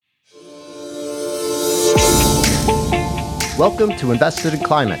Welcome to Invested in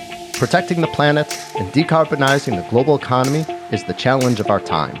Climate. Protecting the planet and decarbonizing the global economy is the challenge of our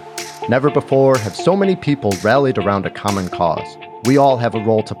time. Never before have so many people rallied around a common cause. We all have a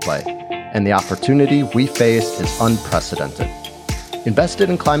role to play, and the opportunity we face is unprecedented. Invested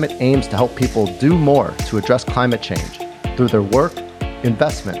in Climate aims to help people do more to address climate change through their work,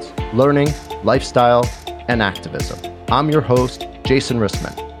 investments, learning, lifestyle, and activism. I'm your host, Jason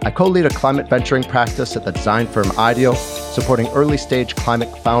Rissman. I co-lead a climate venturing practice at the design firm IDEO, supporting early-stage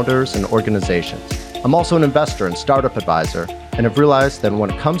climate founders and organizations. I'm also an investor and startup advisor, and have realized that when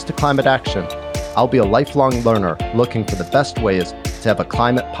it comes to climate action, I'll be a lifelong learner looking for the best ways to have a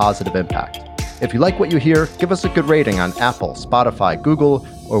climate-positive impact. If you like what you hear, give us a good rating on Apple, Spotify, Google,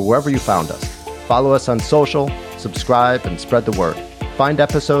 or wherever you found us. Follow us on social, subscribe, and spread the word. Find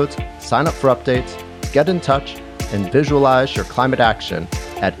episodes, sign up for updates, get in touch, and visualize your climate action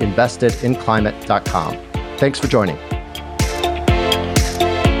at investedinclimate.com. Thanks for joining.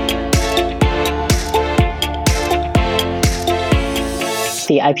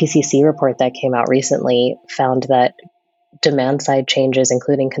 The IPCC report that came out recently found that demand-side changes,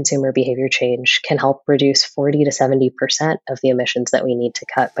 including consumer behavior change, can help reduce 40 to 70% of the emissions that we need to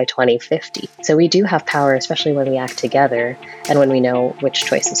cut by 2050. So we do have power, especially when we act together and when we know which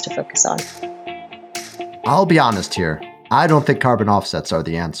choices to focus on. I'll be honest here. I don't think carbon offsets are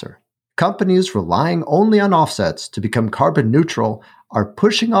the answer. Companies relying only on offsets to become carbon neutral are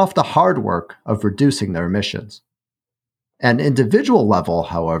pushing off the hard work of reducing their emissions. At an individual level,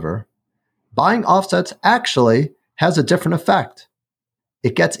 however, buying offsets actually has a different effect.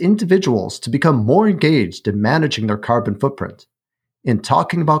 It gets individuals to become more engaged in managing their carbon footprint, in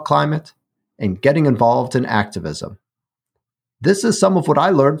talking about climate, and getting involved in activism. This is some of what I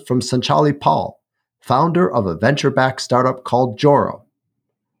learned from Sanchali, founder of a venture-backed startup called Joro.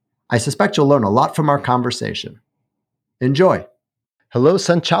 I suspect you'll learn a lot from our conversation. Enjoy. Hello,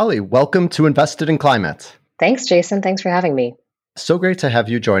 Sanchali. Welcome to Invested in Climate. Thanks, Jason. Thanks for having me. So great to have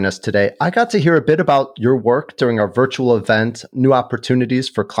you join us today. I got to hear a bit about your work during our virtual event, New Opportunities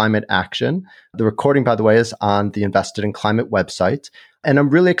for Climate Action. The recording, by the way, is on the Invested in Climate website. And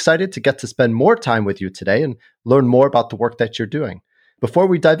I'm really excited to get to spend more time with you today and learn more about the work that you're doing. Before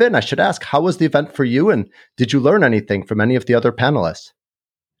we dive in, I should ask, how was the event for you? And did you learn anything from any of the other panelists?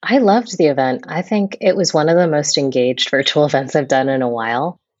 I loved the event. I think it was one of the most engaged virtual events I've done in a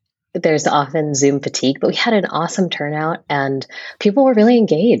while. There's often Zoom fatigue, but we had an awesome turnout and people were really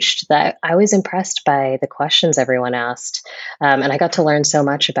engaged. That I was impressed by the questions everyone asked. And I got to learn so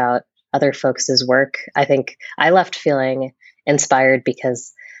much about other folks' work. I think I left feeling inspired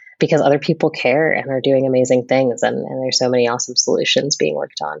because other people care and are doing amazing things. And there's so many awesome solutions being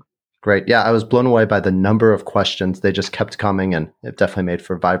worked on. Great. Yeah, I was blown away by the number of questions. They just kept coming, and it definitely made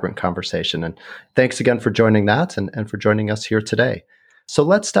for a vibrant conversation. And thanks again for joining that and for joining us here today. So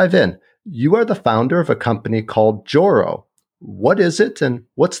let's dive in. You are the founder of a company called Joro. What is it, and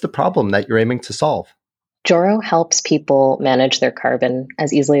what's the problem that you're aiming to solve? Joro helps people manage their carbon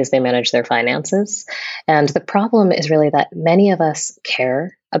as easily as they manage their finances. And the problem is really that many of us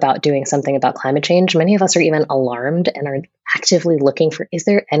care about doing something about climate change. Many of us are even alarmed and are actively looking for, is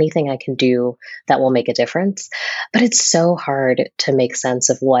there anything I can do that will make a difference? But it's so hard to make sense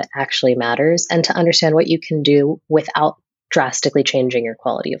of what actually matters and to understand what you can do without drastically changing your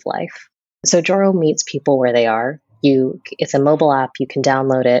quality of life. So Joro meets people where they are. It's a mobile app. You can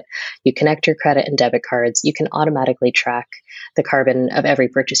download it. You connect your credit and debit cards. You can automatically track the carbon of every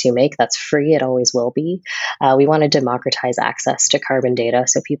purchase you make. That's free. It always will be. We want to democratize access to carbon data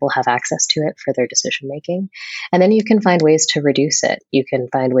so people have access to it for their decision making. And then you can find ways to reduce it. You can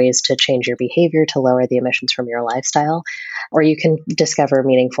find ways to change your behavior to lower the emissions from your lifestyle, or you can discover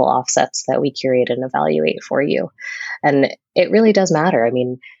meaningful offsets that we curate and evaluate for you. And it really does matter. I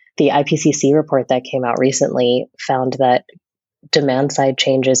mean, the IPCC report that came out recently found that demand-side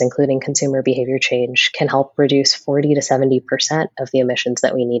changes, including consumer behavior change, can help reduce 40 to 70% of the emissions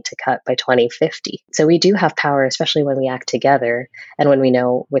that we need to cut by 2050. So we do have power, especially when we act together and when we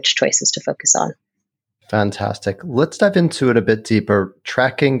know which choices to focus on. Fantastic. Let's dive into it a bit deeper.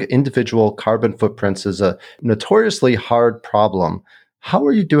 Tracking individual carbon footprints is a notoriously hard problem. How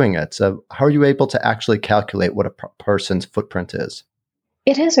are you doing it? So how are you able to actually calculate what a person's footprint is?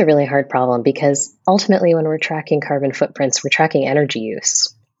 It is a really hard problem because ultimately when we're tracking carbon footprints, we're tracking energy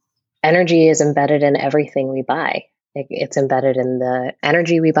use. Energy is embedded in everything we buy. It's embedded in the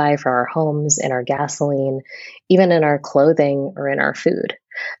energy we buy for our homes, in our gasoline, even in our clothing or in our food.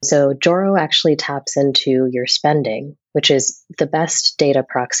 So Joro actually taps into your spending, which is the best data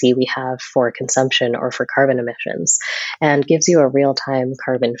proxy we have for consumption or for carbon emissions, and gives you a real-time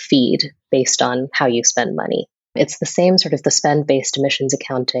carbon feed based on how you spend money. It's the same sort of the spend-based emissions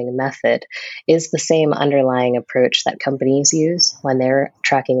accounting method is the same underlying approach that companies use when they're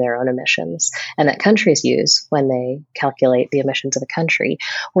tracking their own emissions and that countries use when they calculate the emissions of a country.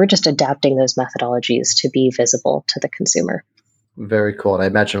 We're just adapting those methodologies to be visible to the consumer. Very cool. And I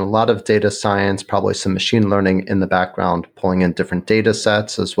imagine a lot of data science, probably some machine learning in the background, pulling in different data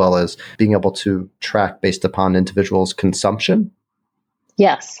sets, as well as being able to track based upon individuals' consumption.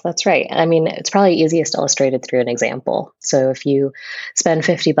 Yes, that's right. I mean, it's probably easiest illustrated through an example. So if you spend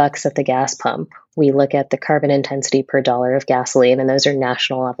 $50 at the gas pump, we look at the carbon intensity per dollar of gasoline, and those are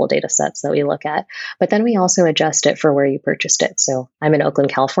national level data sets that we look at. But then we also adjust it for where you purchased it. So I'm in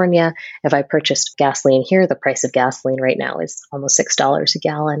Oakland, California. If I purchased gasoline here, the price of gasoline right now is almost $6 a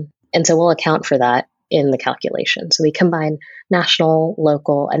gallon. And so we'll account for that in the calculation. So we combine national,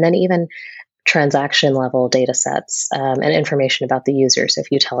 local, and then even transaction level data sets and information about the user. So if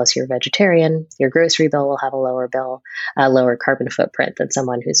you tell us you're vegetarian, your grocery bill will have a lower carbon footprint than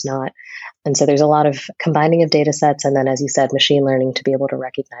someone who's not. And so there's a lot of combining of data sets. And then, as you said, machine learning to be able to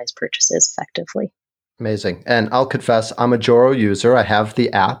recognize purchases effectively. Amazing. And I'll confess, I'm a Joro user. I have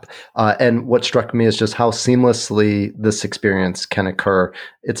the app. And what struck me is just how seamlessly this experience can occur.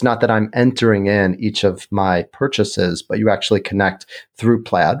 It's not that I'm entering in each of my purchases, but you actually connect through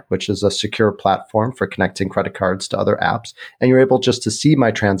Plaid, which is a secure platform for connecting credit cards to other apps. And you're able just to see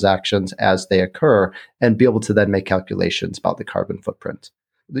my transactions as they occur and be able to then make calculations about the carbon footprint.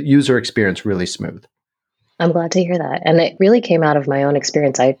 The user experience really smooth. I'm glad to hear that. And it really came out of my own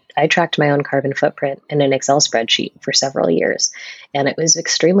experience. I tracked my own carbon footprint in an Excel spreadsheet for several years, and it was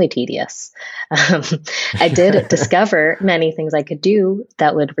extremely tedious. I did discover many things I could do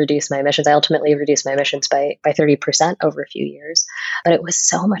that would reduce my emissions. I ultimately reduced my emissions by 30% over a few years, but it was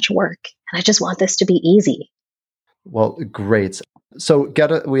so much work. And I just want this to be easy. Well, great. So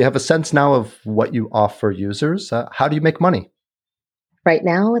we have a sense now of what you offer users. How do you make money? Right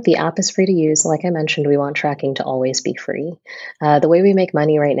now, the app is free to use. Like I mentioned, we want tracking to always be free. The way we make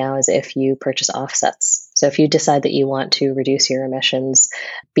money right now is if you purchase offsets. So if you decide that you want to reduce your emissions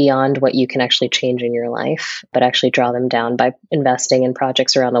beyond what you can actually change in your life, but actually draw them down by investing in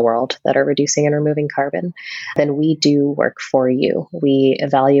projects around the world that are reducing and removing carbon, then we do work for you. We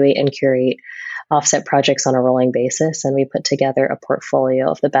evaluate and curate offset projects on a rolling basis, and we put together a portfolio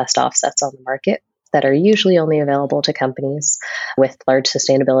of the best offsets on the market that are usually only available to companies with large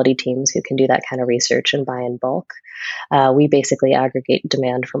sustainability teams who can do that kind of research and buy in bulk. We basically aggregate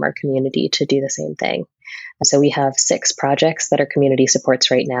demand from our community to do the same thing. And so we have 6 projects that are community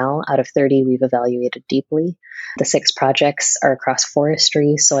supports right now. Out of 30, we've evaluated deeply. The 6 projects are across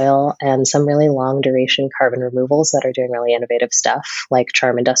forestry, soil, and some really long duration carbon removals that are doing really innovative stuff like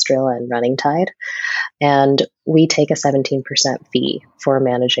Charm Industrial and Running Tide. And we take a 17% fee for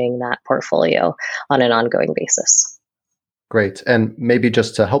managing that portfolio on an ongoing basis. Great. And maybe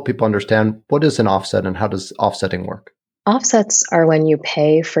just to help people understand, what is an offset and how does offsetting work? Offsets are when you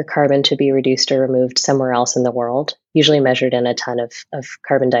pay for carbon to be reduced or removed somewhere else in the world, usually measured in a ton of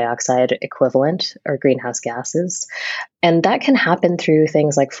carbon dioxide equivalent or greenhouse gases. And that can happen through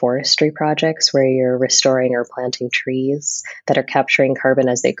things like forestry projects where you're restoring or planting trees that are capturing carbon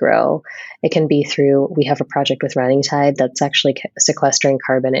as they grow. It can be through, we have a project with Running Tide that's actually sequestering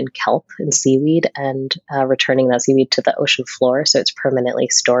carbon in kelp and seaweed and returning that seaweed to the ocean floor so it's permanently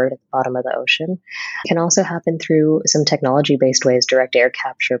stored at the bottom of the ocean. It can also happen through some technology-based ways, direct air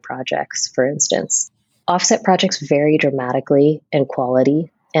capture projects, for instance. Offset projects vary dramatically in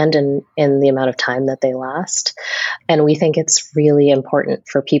quality and in the amount of time that they last. And we think it's really important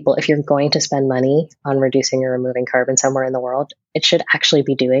for people, if you're going to spend money on reducing or removing carbon somewhere in the world, it should actually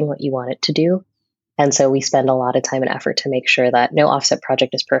be doing what you want it to do. And so we spend a lot of time and effort to make sure that no offset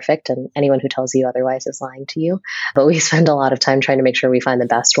project is perfect, and anyone who tells you otherwise is lying to you. But we spend a lot of time trying to make sure we find the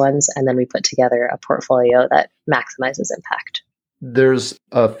best ones, and then we put together a portfolio that maximizes impact. There's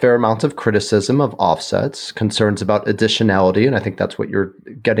a fair amount of criticism of offsets, concerns about additionality, and I think that's what you're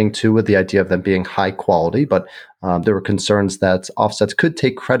getting to with the idea of them being high quality. But there were concerns that offsets could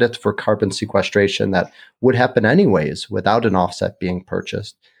take credit for carbon sequestration that would happen anyways without an offset being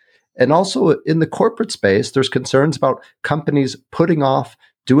purchased. And also in the corporate space, there's concerns about companies putting off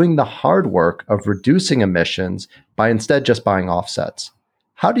doing the hard work of reducing emissions by instead just buying offsets.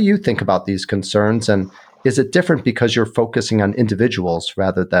 How do you think about these concerns, and is it different because you're focusing on individuals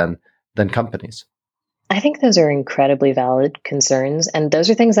rather than companies? I think those are incredibly valid concerns, and those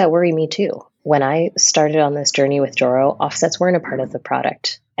are things that worry me too. When I started on this journey with Joro, offsets weren't a part of the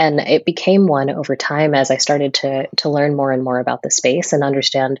product. And it became one over time as I started to learn more and more about the space and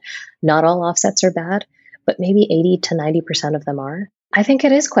understand not all offsets are bad, but maybe 80 to 90% of them are. I think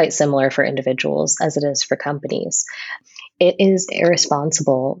it is quite similar for individuals as it is for companies. It is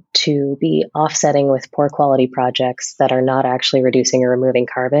irresponsible to be offsetting with poor quality projects that are not actually reducing or removing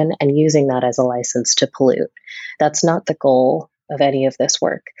carbon and using that as a license to pollute. That's not the goal of any of this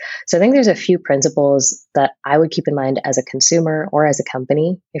work. So I think there's a few principles that I would keep in mind as a consumer or as a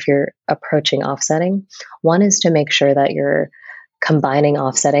company if you're approaching offsetting. One is to make sure that you're combining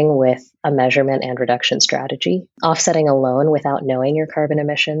offsetting with a measurement and reduction strategy. Offsetting alone without knowing your carbon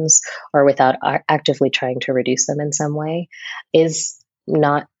emissions or without actively trying to reduce them in some way is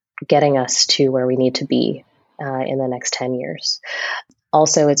not getting us to where we need to be in the next 10 years.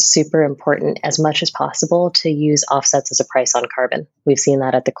 Also, it's super important as much as possible to use offsets as a price on carbon. We've seen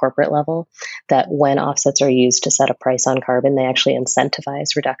that at the corporate level, that when offsets are used to set a price on carbon, they actually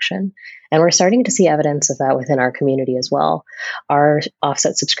incentivize reduction. And we're starting to see evidence of that within our community as well. Our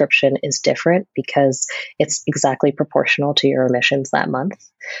offset subscription is different because it's exactly proportional to your emissions that month.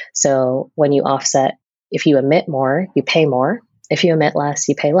 So when you offset, if you emit more, you pay more. If you emit less,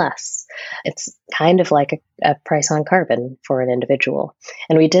 you pay less. It's kind of like a price on carbon for an individual.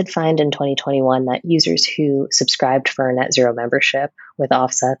 And we did find in 2021 that users who subscribed for a net zero membership with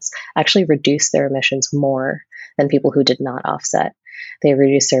offsets actually reduced their emissions more than people who did not offset. They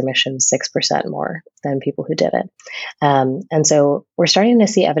reduced their emissions 6% more than people who did it. And so we're starting to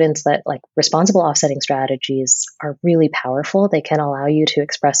see evidence that like responsible offsetting strategies are really powerful. They can allow you to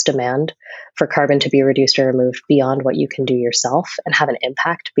express demand for carbon to be reduced or removed beyond what you can do yourself and have an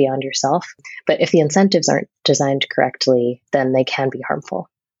impact beyond yourself. But if the incentives aren't designed correctly, then they can be harmful.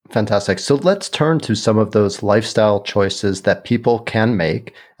 Fantastic. So let's turn to some of those lifestyle choices that people can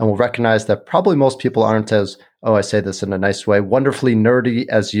make. And we'll recognize that probably most people aren't as, oh, I say this in a nice way, wonderfully nerdy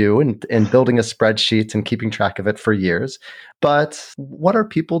as you in building a spreadsheet and keeping track of it for years. But what are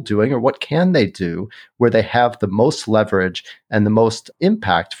people doing or what can they do where they have the most leverage and the most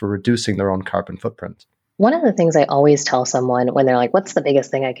impact for reducing their own carbon footprint? One of the things I always tell someone when they're like, what's the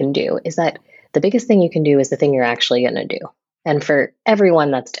biggest thing I can do? Is that the biggest thing you can do is the thing you're actually going to do. And for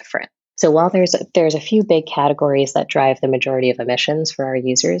everyone, that's different. So while there's a few big categories that drive the majority of emissions for our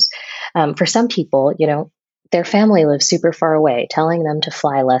users, for some people, their family lives super far away. Telling them to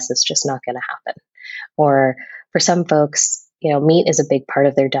fly less is just not going to happen. Or for some folks, meat is a big part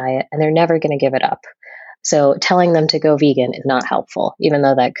of their diet and they're never going to give it up. So telling them to go vegan is not helpful, even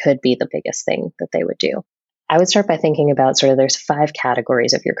though that could be the biggest thing that they would do. I would start by thinking about there's 5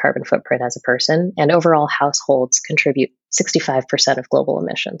 categories of your carbon footprint as a person, and overall households contribute 65% of global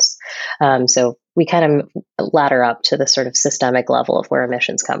emissions. So we kind of ladder up to the sort of systemic level of where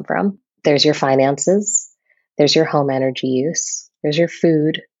emissions come from. There's your finances, there's your home energy use, there's your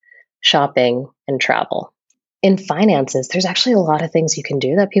food, shopping, and travel. In finances, there's actually a lot of things you can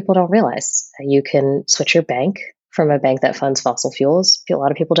do that people don't realize. You can switch your bank from a bank that funds fossil fuels. A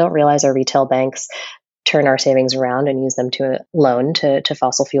lot of people don't realize our retail banks turn our savings around and use them to loan to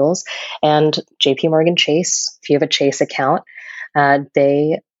fossil fuels. And JP Morgan Chase, if you have a Chase account,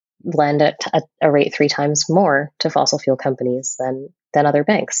 they lend at a rate 3 times more to fossil fuel companies than other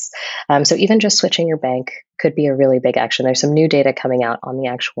banks. So even just switching your bank could be a really big action. There's some new data coming out on the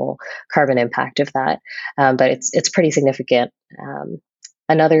actual carbon impact of that, but it's pretty significant.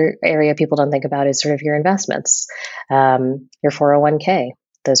 Another area people don't think about is sort of your investments, your 401k.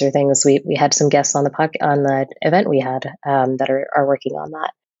 Those are things we had some guests on the event we had that are working on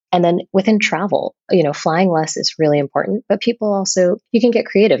that. And then within travel, flying less is really important, but people also, you can get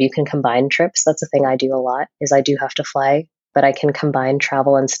creative. You can combine trips. That's a thing I do a lot, is I do have to fly, but I can combine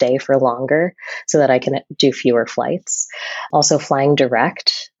travel and stay for longer so that I can do fewer flights. Also, flying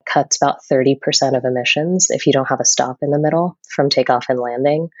direct cuts about 30% of emissions if you don't have a stop in the middle from takeoff and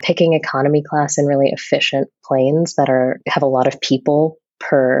landing. Picking economy class and really efficient planes that have a lot of people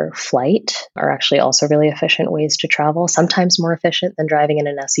per flight are actually also really efficient ways to travel, sometimes more efficient than driving in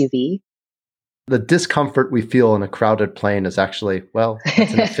an SUV. The discomfort we feel in a crowded plane is actually,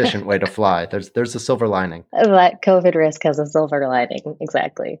 it's an efficient way to fly. There's a silver lining. That COVID risk has a silver lining,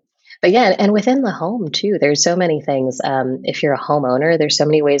 exactly. But yeah, and within the home too, there's so many things. If you're a homeowner, there's so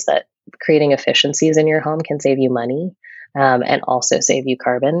many ways that creating efficiencies in your home can save you money and also save you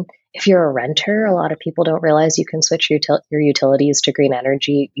carbon. If you're a renter, a lot of people don't realize you can switch your utilities to green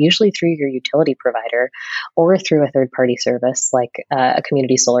energy, usually through your utility provider or through a third-party service like a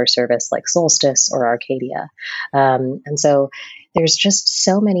community solar service like Solstice or Arcadia. And so there's just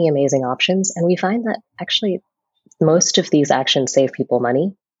so many amazing options. And we find that actually most of these actions save people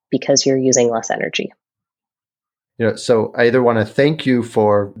money because you're using less energy. So I either want to thank you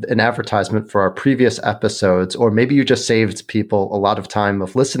for an advertisement for our previous episodes, or maybe you just saved people a lot of time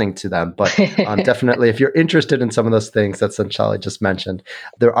of listening to them. But definitely, if you're interested in some of those things that Sanchali just mentioned,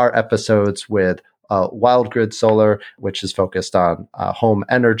 there are episodes with Wild Grid Solar, which is focused on home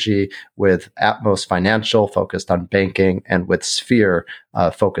energy, with Atmos Financial, focused on banking, and with Sphere,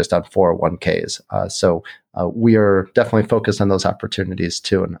 focused on 401ks. So we are definitely focused on those opportunities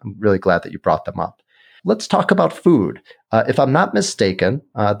too. And I'm really glad that you brought them up. Let's talk about food. If I'm not mistaken,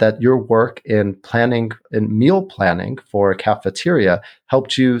 that your work in meal planning for a cafeteria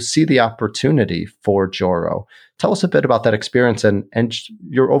helped you see the opportunity for Joro. Tell us a bit about that experience and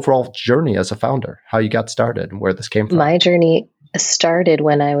your overall journey as a founder, how you got started and where this came from. My journey started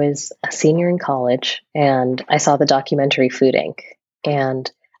when I was a senior in college and I saw the documentary Food Inc.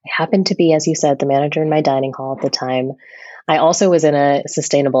 And I happened to be, as you said, the manager in my dining hall at the time. I also was in a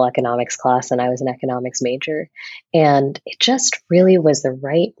sustainable economics class and I was an economics major. And it just really was the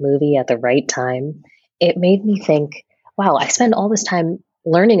right movie at the right time. It made me think, wow, I spend all this time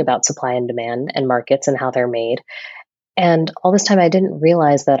learning about supply and demand and markets and how they're made. And all this time I didn't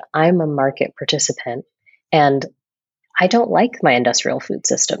realize that I'm a market participant and I don't like my industrial food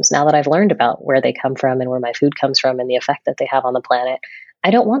systems. Now that I've learned about where they come from and where my food comes from and the effect that they have on the planet, I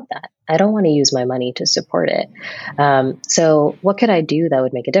don't want that. I don't want to use my money to support it. So what could I do that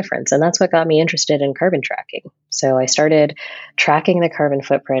would make a difference? And that's what got me interested in carbon tracking. So I started tracking the carbon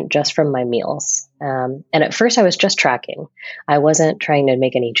footprint just from my meals. And at first I was just tracking. I wasn't trying to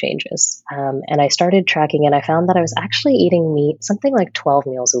make any changes. And I started tracking and I found that I was actually eating meat something like 12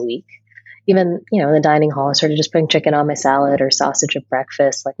 meals a week. Even, in the dining hall, I started just putting chicken on my salad or sausage at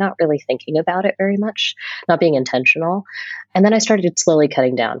breakfast, like not really thinking about it very much, not being intentional. And then I started slowly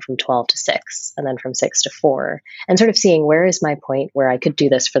cutting down from 12 to 6 and then from 6 to 4 and sort of seeing where is my point where I could do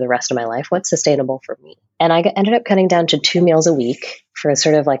this for the rest of my life? What's sustainable for me? And I ended up cutting down to 2 meals a week for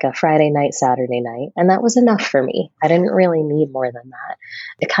sort of like a Friday night, Saturday night. And that was enough for me. I didn't really need more than that.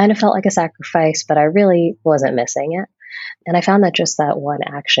 It kind of felt like a sacrifice, but I really wasn't missing it. And I found that just that one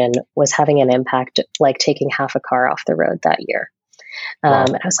action was having an impact, like taking half a car off the road that year. Wow.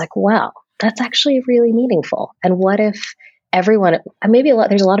 And I was like, wow, that's actually really meaningful. And what if everyone,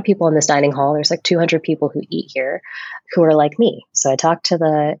 there's a lot of people in this dining hall. There's like 200 people who eat here who are like me. So I talked to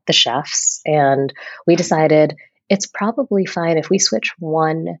the chefs and we decided it's probably fine if we switch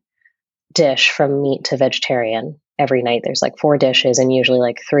one dish from meat to vegetarian every night. There's like 4 dishes and usually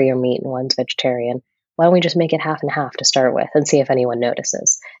like 3 are meat and 1's vegetarian. Why don't we just make it half and half to start with and see if anyone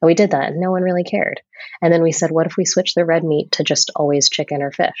notices? And we did that and no one really cared. And then we said, what if we switch the red meat to just always chicken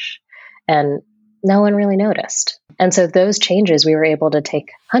or fish? And no one really noticed. And so those changes, we were able to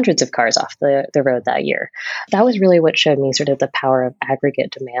take hundreds of cars off the road that year. That was really what showed me sort of the power of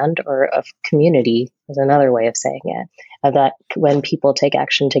aggregate demand, or of community is another way of saying it, of that when people take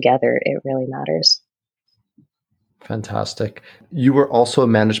action together, it really matters. Fantastic. You were also a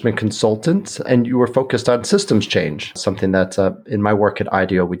management consultant and you were focused on systems change, something that in my work at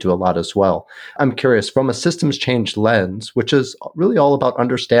IDEO, we do a lot as well. I'm curious, from a systems change lens, which is really all about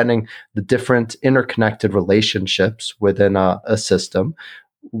understanding the different interconnected relationships within a system,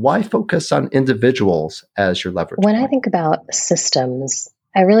 why focus on individuals as your leverage When point? I think about systems,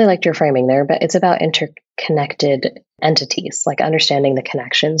 I really liked your framing there, but it's about interconnected entities, like understanding the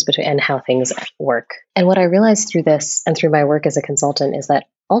connections between and how things work. And what I realized through this and through my work as a consultant is that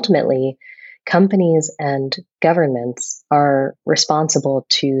ultimately companies and governments are responsible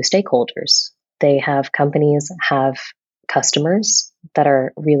to stakeholders. Companies have customers that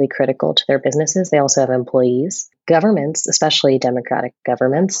are really critical to their businesses. They also have employees. Governments, especially democratic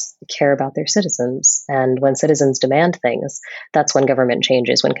governments, care about their citizens. And when citizens demand things, that's when government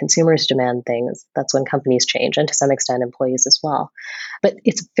changes. When consumers demand things, that's when companies change, and to some extent, employees as well. But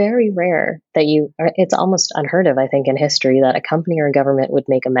it's very rare it's almost unheard of, I think, in history that a company or a government would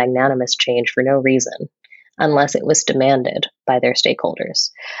make a magnanimous change for no reason unless it was demanded by their stakeholders.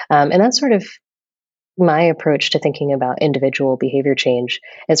 And that's sort of my approach to thinking about individual behavior change.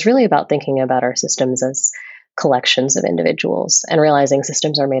 It's really about thinking about our systems as collections of individuals and realizing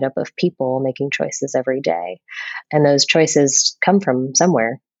systems are made up of people making choices every day. And those choices come from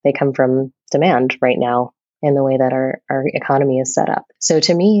somewhere. They come from demand right now in the way that our economy is set up. So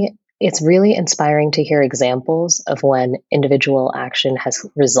to me, it's really inspiring to hear examples of when individual action has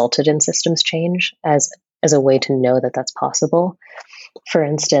resulted in systems change as a way to know that that's possible. For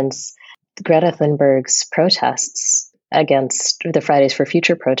instance, Greta Thunberg's protests against the Fridays for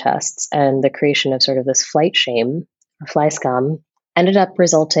Future protests and the creation of sort of this flight shame or fly scum ended up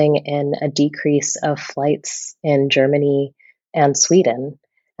resulting in a decrease of flights in Germany and Sweden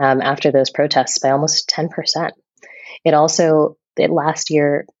after those protests by almost 10%. Last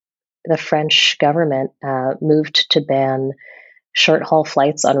year, the French government moved to ban short haul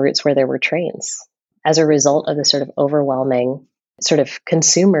flights on routes where there were trains as a result of the sort of overwhelming sort of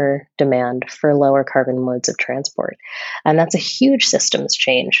consumer demand for lower carbon modes of transport. And that's a huge systems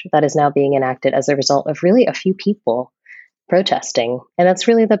change that is now being enacted as a result of really a few people protesting. And that's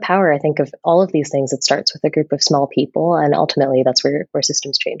really the power, I think, of all of these things. It starts with a group of small people, and ultimately that's where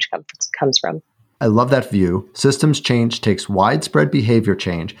systems change comes from. I love that view. Systems change takes widespread behavior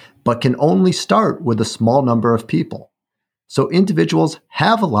change, but can only start with a small number of people. So individuals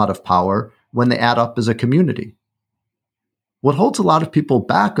have a lot of power when they add up as a community. What holds a lot of people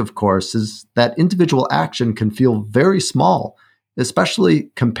back, of course, is that individual action can feel very small,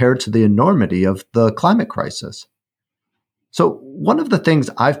 especially compared to the enormity of the climate crisis. So one of the things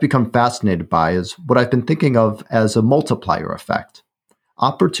I've become fascinated by is what I've been thinking of as a multiplier effect.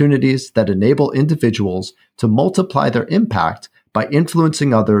 Opportunities that enable individuals to multiply their impact by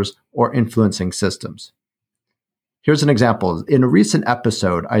influencing others or influencing systems. Here's an example. In a recent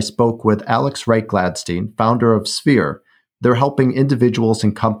episode, I spoke with Alex Wright-Gladstein, founder of Sphere. They're helping individuals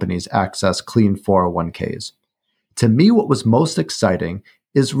and companies access clean 401ks. To me, what was most exciting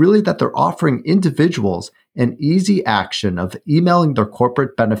is really that they're offering individuals an easy action of emailing their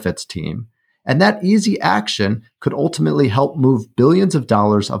corporate benefits team. And that easy action could ultimately help move billions of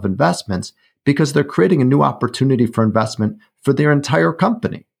dollars of investments because they're creating a new opportunity for investment for their entire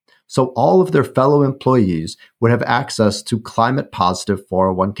company. So all of their fellow employees would have access to climate positive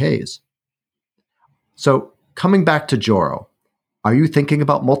 401ks. So coming back to Joro, are you thinking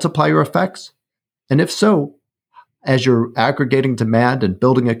about multiplier effects? And if so, as you're aggregating demand and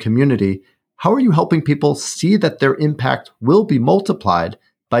building a community, how are you helping people see that their impact will be multiplied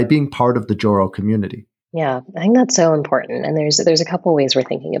by being part of the Joro community? Yeah, I think that's so important. And there's a couple ways we're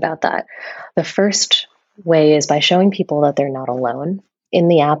thinking about that. The first way is by showing people that they're not alone. In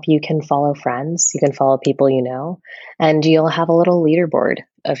the app, you can follow friends, you can follow people you know, and you'll have a little leaderboard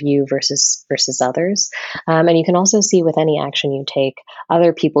of you versus others. And you can also see with any action you take,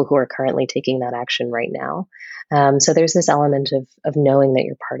 other people who are currently taking that action right now. So there's this element of knowing that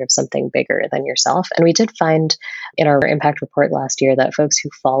you're part of something bigger than yourself. And we did find in our impact report last year that folks who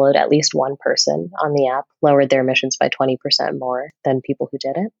followed at least one person on the app lowered their emissions by 20% more than people who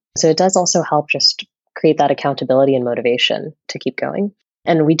didn't. So it does also help just create that accountability and motivation to keep going.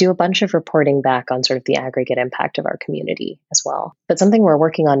 And we do a bunch of reporting back on sort of the aggregate impact of our community as well. But something we're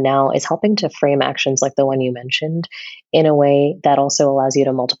working on now is helping to frame actions like the one you mentioned in a way that also allows you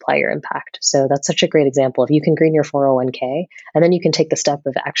to multiply your impact. So that's such a great example. If you can green your 401k, and then you can take the step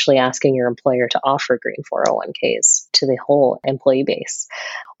of actually asking your employer to offer green 401ks to the whole employee base.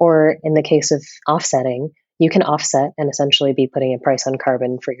 Or in the case of offsetting, you can offset and essentially be putting a price on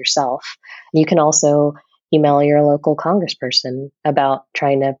carbon for yourself. You can also email your local congressperson about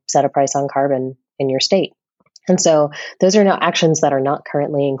trying to set a price on carbon in your state. And so those are now actions that are not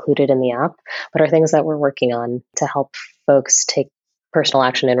currently included in the app, but are things that we're working on to help folks take personal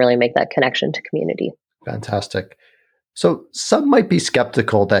action and really make that connection to community. Fantastic. So some might be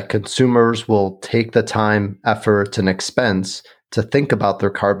skeptical that consumers will take the time, effort, and expense to think about their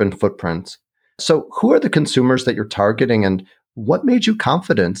carbon footprint. So who are the consumers that you're targeting, and what made you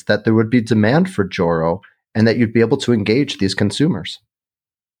confident that there would be demand for Joro and that you'd be able to engage these consumers?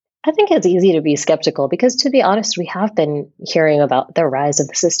 I think it's easy to be skeptical because, to be honest, we have been hearing about the rise of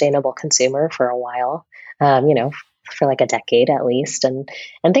the sustainable consumer for a while, for like a decade at least, and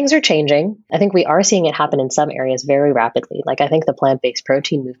things are changing. I think we are seeing it happen in some areas very rapidly. Like I think the plant-based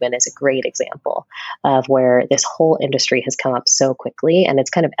protein movement is a great example of where this whole industry has come up so quickly, and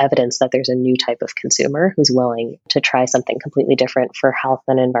it's kind of evidence that there's a new type of consumer who's willing to try something completely different for health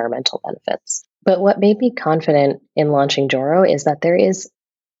and environmental benefits. But what made me confident in launching Joro is that there is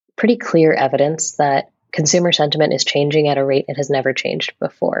pretty clear evidence that consumer sentiment is changing at a rate it has never changed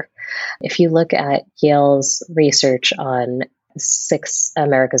before. If you look at Yale's research on 6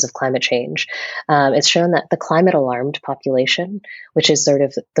 Americas of climate change, it's shown that the climate alarmed population, which is sort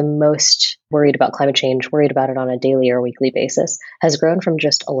of the most worried about climate change, worried about it on a daily or weekly basis, has grown from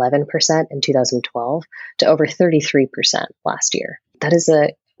just 11% in 2012 to over 33% last year. That is a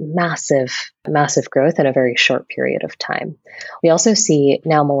massive growth in a very short period of time. We also see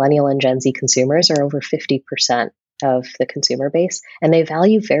now millennial and Gen Z consumers are over 50% of the consumer base, and they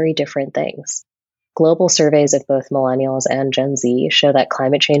value very different things. Global surveys of both millennials and Gen Z show that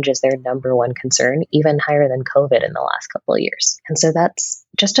climate change is their number one concern, even higher than COVID in the last couple of years. And so that's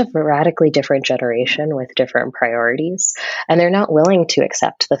just a radically different generation with different priorities. And they're not willing to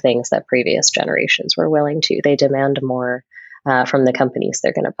accept the things that previous generations were willing to. They demand more from the companies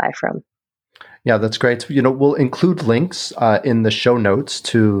they're going to buy from. Yeah, that's great. We'll include links in the show notes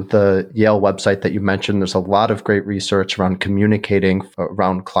to the Yale website that you mentioned. There's a lot of great research around communicating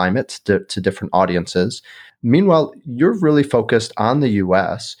around climate to different audiences. Meanwhile, you're really focused on the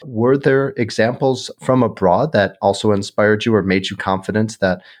US. Were there examples from abroad that also inspired you or made you confident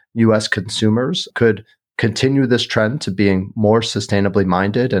that US consumers could continue this trend to being more sustainably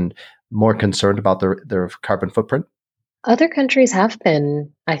minded and more concerned about their carbon footprint? Other countries have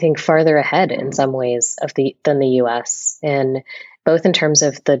been, I think, farther ahead in some ways than the US, in both in terms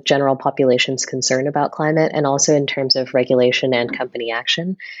of the general population's concern about climate and also in terms of regulation and company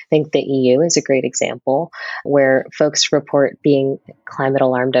action. I think the EU is a great example where folks report being climate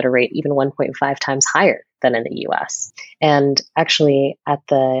alarmed at a rate even 1.5 times higher than in the US. And actually, at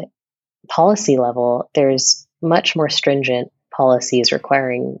the policy level, there's much more stringent policies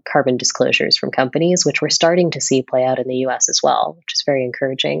requiring carbon disclosures from companies, which we're starting to see play out in the US as well, which is very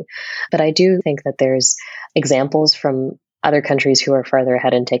encouraging. But I do think that there's examples from other countries who are farther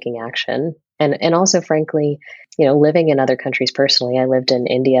ahead in taking action. And also, frankly, living in other countries personally, I lived in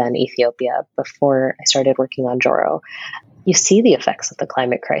India and Ethiopia before I started working on Joro. You see the effects of the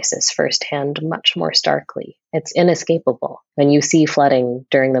climate crisis firsthand much more starkly. It's inescapable when you see flooding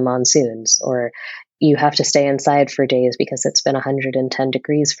during the monsoons, or you have to stay inside for days because it's been 110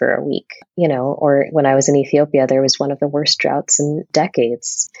 degrees for a week, or when I was in Ethiopia, there was one of the worst droughts in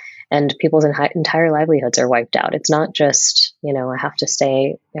decades. And people's entire livelihoods are wiped out. It's not just,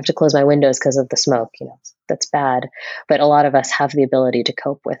 I have to close my windows because of the smoke, that's bad. But a lot of us have the ability to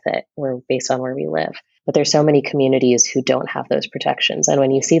cope with it based on where we live. But there's so many communities who don't have those protections. And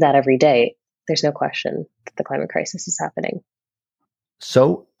when you see that every day, there's no question that the climate crisis is happening.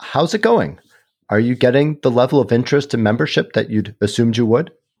 So how's it going? Are you getting the level of interest and membership that you'd assumed you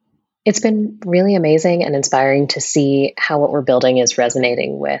would? It's been really amazing and inspiring to see how what we're building is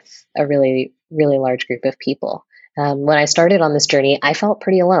resonating with a really, really large group of people. When I started on this journey, I felt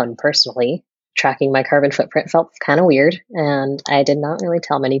pretty alone personally. Tracking my carbon footprint felt kind of weird, and I did not really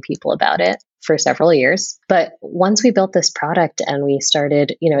tell many people about it for several years. But once we built this product and we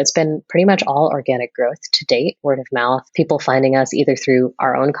started, it's been pretty much all organic growth to date, word of mouth, people finding us either through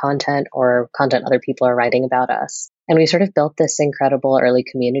our own content or content other people are writing about us. And we sort of built this incredible early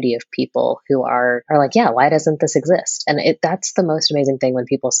community of people who are like, yeah, why doesn't this exist? And that's the most amazing thing when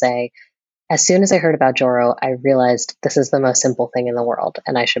people say, as soon as I heard about Joro, I realized this is the most simple thing in the world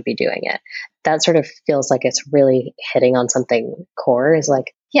and I should be doing it. That sort of feels like it's really hitting on something core, is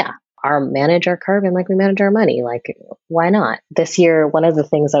like, yeah, manage our carbon like we manage our money. Like, why not? This year, one of the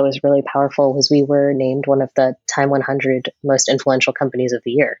things that was really powerful was we were named one of the Time 100 most influential companies of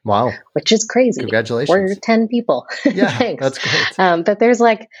the year. Wow. Which is crazy. Congratulations. We're 10 people. Yeah, Thanks. That's great. But there's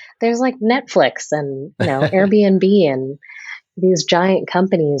like Netflix and, Airbnb and these giant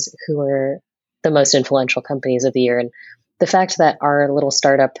companies who are the most influential companies of the year. And the fact that our little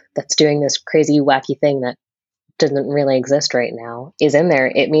startup that's doing this crazy, wacky thing that doesn't really exist right now is in there,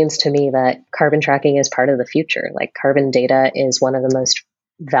 it means to me that carbon tracking is part of the future. Like, carbon data is one of the most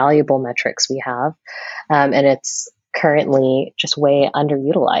valuable metrics we have. And it's currently just way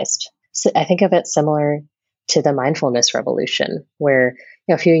underutilized. So I think of it similar to the mindfulness revolution, where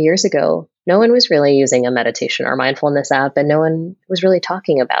a few years ago, no one was really using a meditation or mindfulness app, and no one was really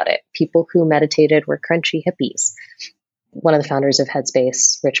talking about it. People who meditated were crunchy hippies. One of the founders of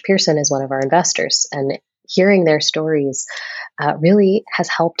Headspace, Rich Pearson, is one of our investors, and hearing their stories really has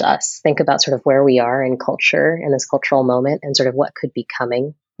helped us think about sort of where we are in culture, in this cultural moment, and sort of what could be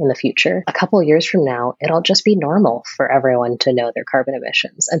coming in the future. A couple of years from now, it'll just be normal for everyone to know their carbon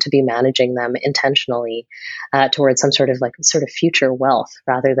emissions and to be managing them intentionally towards some sort of future wealth,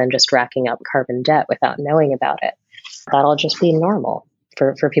 rather than just racking up carbon debt without knowing about it. That'll just be normal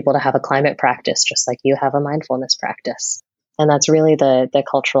for people to have a climate practice, just like you have a mindfulness practice. And that's really the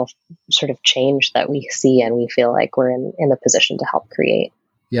cultural sort of change that we see and we feel like we're in the position to help create.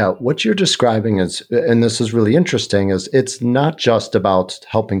 Yeah, what you're describing is, and this is really interesting, is it's not just about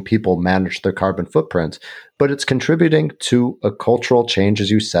helping people manage their carbon footprint, but it's contributing to a cultural change, as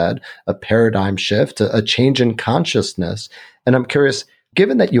you said, a paradigm shift, a change in consciousness. And I'm curious,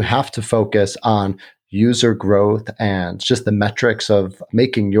 given that you have to focus on user growth and just the metrics of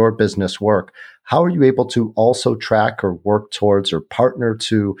making your business work, how are you able to also track or work towards or partner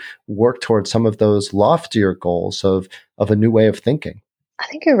to work towards some of those loftier goals of a new way of thinking? I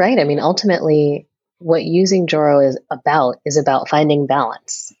think you're right. I mean, ultimately, what using Joro is about finding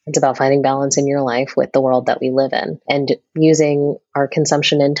balance. It's about finding balance in your life with the world that we live in, and using our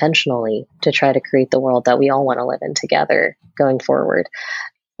consumption intentionally to try to create the world that we all want to live in together going forward.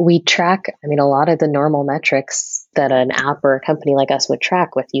 We track, a lot of the normal metrics that an app or a company like us would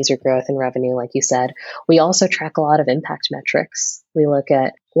track with user growth and revenue, like you said. We also track a lot of impact metrics. We look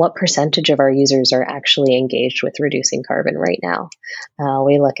at what percentage of our users are actually engaged with reducing carbon right now.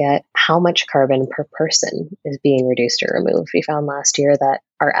 We look at how much carbon per person is being reduced or removed. We found last year that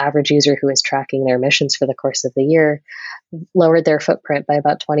our average user who is tracking their emissions for the course of the year lowered their footprint by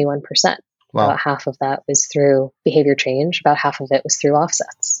about 21%. Wow. About half of that was through behavior change. About half of it was through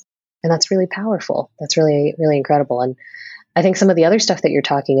offsets. And that's really powerful. That's really, really incredible. And I think some of the other stuff that you're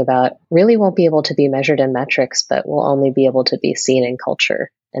talking about really won't be able to be measured in metrics, but will only be able to be seen in culture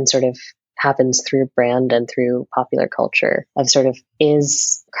and sort of happens through brand and through popular culture of sort of,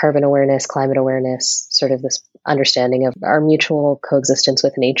 is carbon awareness, climate awareness, sort of this understanding of our mutual coexistence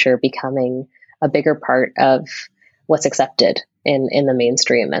with nature becoming a bigger part of what's accepted in the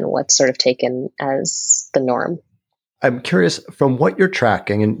mainstream and what's sort of taken as the norm. I'm curious, from what you're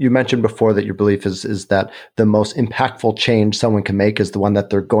tracking, and you mentioned before that your belief is that the most impactful change someone can make is the one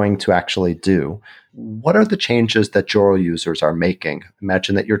that they're going to actually do. What are the changes that Joro users are making?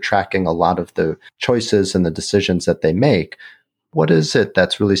 Imagine that you're tracking a lot of the choices and the decisions that they make. What is it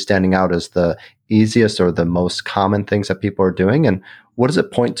that's really standing out as the easiest or the most common things that people are doing? And what does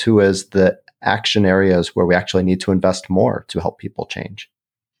it point to as the action areas where we actually need to invest more to help people change?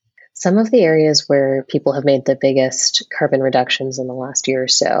 Some of the areas where people have made the biggest carbon reductions in the last year or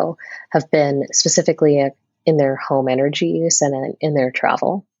so have been specifically in their home energy use and in their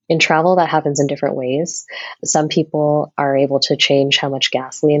travel. In travel, that happens in different ways. Some people are able to change how much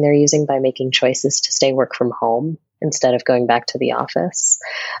gasoline they're using by making choices to stay work from home instead of going back to the office.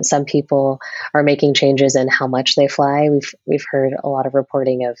 Some people are making changes in how much they fly. We've heard a lot of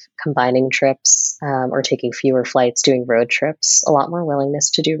reporting of combining trips or taking fewer flights, doing road trips. A lot more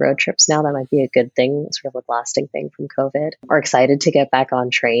willingness to do road trips now. That might be a good thing, sort of a lasting thing from COVID. Or excited to get back on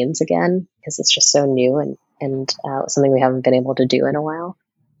trains again because it's just so new and something we haven't been able to do in a while.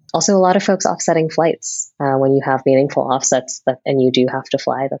 Also, a lot of folks offsetting flights. When you have meaningful offsets and you do have to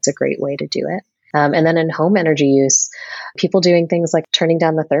fly, that's a great way to do it. And then in home energy use, people doing things like turning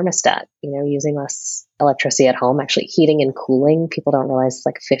down the thermostat, using less electricity at home, actually heating and cooling. People don't realize it's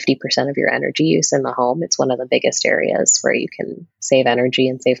like 50% of your energy use in the home. It's one of the biggest areas where you can save energy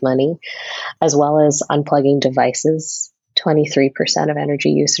and save money, as well as unplugging devices. 23% of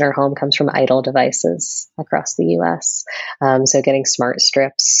energy use in our home comes from idle devices across the US. So getting smart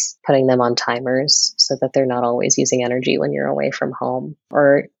strips, putting them on timers so that they're not always using energy when you're away from home.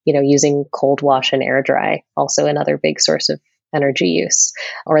 Or, using cold wash and air dry, also another big source of energy use.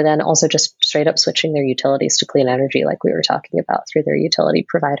 Or then also just straight up switching their utilities to clean energy like we were talking about through their utility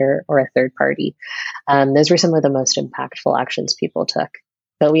provider or a third party. Those were some of the most impactful actions people took.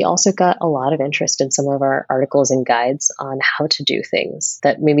 But we also got a lot of interest in some of our articles and guides on how to do things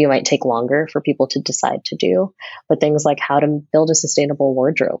that maybe might take longer for people to decide to do. But things like how to build a sustainable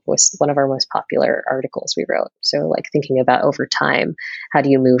wardrobe was one of our most popular articles we wrote. So like thinking about over time, how do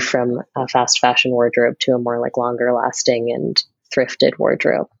you move from a fast fashion wardrobe to a more like longer lasting and thrifted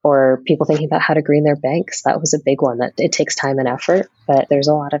wardrobe? Or people thinking about how to green their banks. That was a big one that it takes time and effort, but there's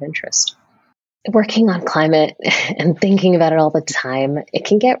a lot of interest. Working on climate and thinking about it all the time, it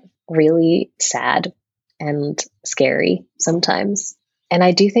can get really sad and scary sometimes. And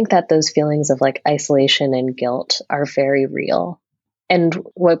I do think that those feelings of like isolation and guilt are very real. And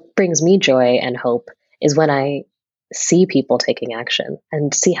what brings me joy and hope is when I see people taking action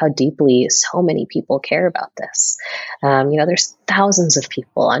and see how deeply so many people care about this. There's thousands of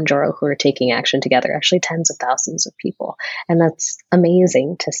people on Joro who are taking action together, actually tens of thousands of people. And that's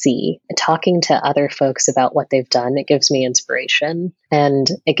amazing to see. Talking to other folks about what they've done, it gives me inspiration and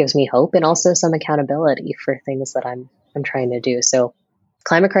it gives me hope and also some accountability for things that I'm trying to do. So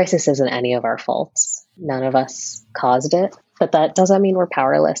climate crisis isn't any of our faults. None of us caused it, but that doesn't mean we're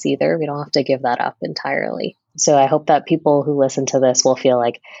powerless either. We don't have to give that up entirely. So I hope that people who listen to this will feel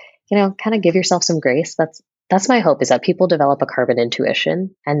like, kind of give yourself some grace. That's my hope, is that people develop a carbon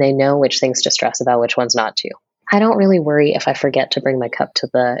intuition and they know which things to stress about, which ones not to. I don't really worry if I forget to bring my cup to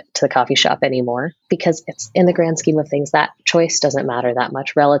the coffee shop anymore, because it's in the grand scheme of things, that choice doesn't matter that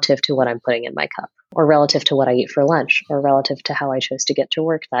much relative to what I'm putting in my cup, or relative to what I eat for lunch, or relative to how I chose to get to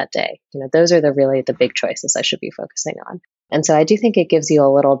work that day. Those are really the big choices I should be focusing on. And so I do think it gives you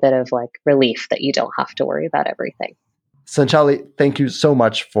a little bit of like relief that you don't have to worry about everything. Sanchali, thank you so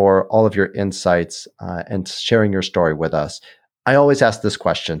much for all of your insights and sharing your story with us. I always ask this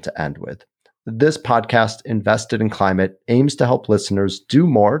question to end with. This podcast, Invested in Climate, aims to help listeners do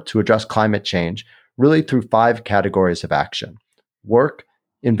more to address climate change, really through 5 categories of action: work,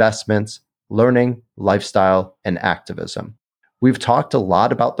 investments, learning, lifestyle, and activism. We've talked a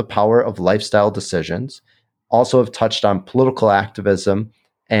lot about the power of lifestyle decisions, also have touched on political activism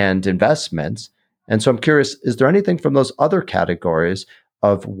and investments. And so I'm curious, is there anything from those other categories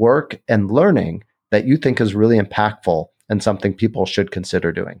of work and learning that you think is really impactful and something people should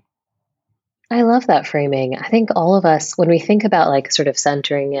consider doing? I love that framing. I think all of us, when we think about like sort of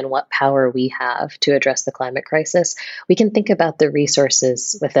centering in what power we have to address the climate crisis, we can think about the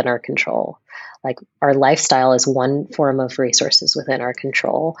resources within our control. Like our lifestyle is one form of resources within our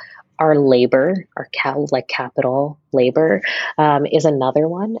control. Our labor, like capital labor, is another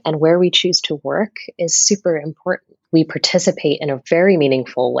one. And where we choose to work is super important. We participate in a very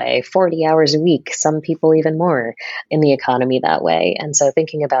meaningful way, 40 hours a week, some people even more in the economy that way. And so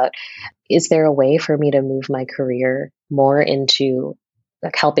thinking about, is there a way for me to move my career more into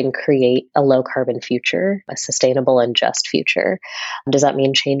like helping create a low carbon future, a sustainable and just future? Does that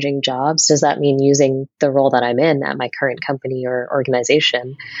mean changing jobs? Does that mean using the role that I'm in at my current company or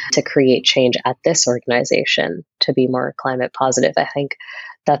organization to create change at this organization to be more climate positive? I think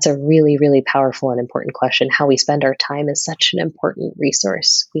that's a really, really powerful and important question. How we spend our time is such an important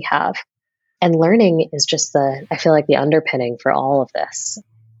resource we have. And learning is just I feel like the underpinning for all of this.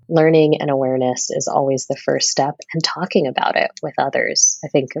 Learning and awareness is always the first step, and talking about it with others. I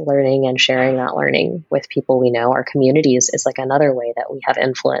think learning and sharing that learning with people we know, our communities, is like another way that we have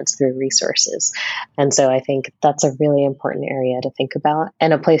influence through resources. And so I think that's a really important area to think about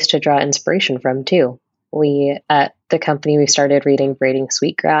and a place to draw inspiration from too. We, at the company, we started reading Braiding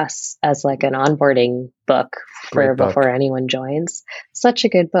Sweetgrass as like an onboarding book before anyone joins. Such a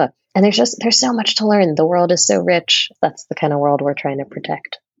good book. And there's so much to learn. The world is so rich. That's the kind of world we're trying to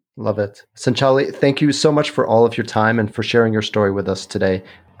protect. Love it. Sanchali, thank you so much for all of your time and for sharing your story with us today.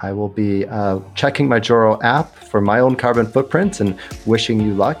 I will be checking my Joro app for my own carbon footprint and wishing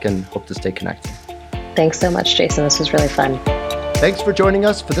you luck and hope to stay connected. Thanks so much, Jason. This was really fun. Thanks for joining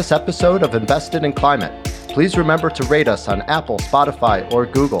us for this episode of Invested in Climate. Please remember to rate us on Apple, Spotify, or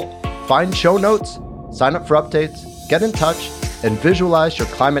Google. Find show notes, sign up for updates, get in touch, and visualize your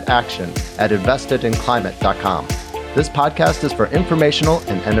climate action at investedinclimate.com. This podcast is for informational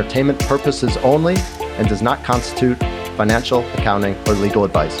and entertainment purposes only and does not constitute financial, accounting, or legal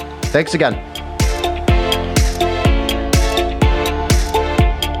advice. Thanks again.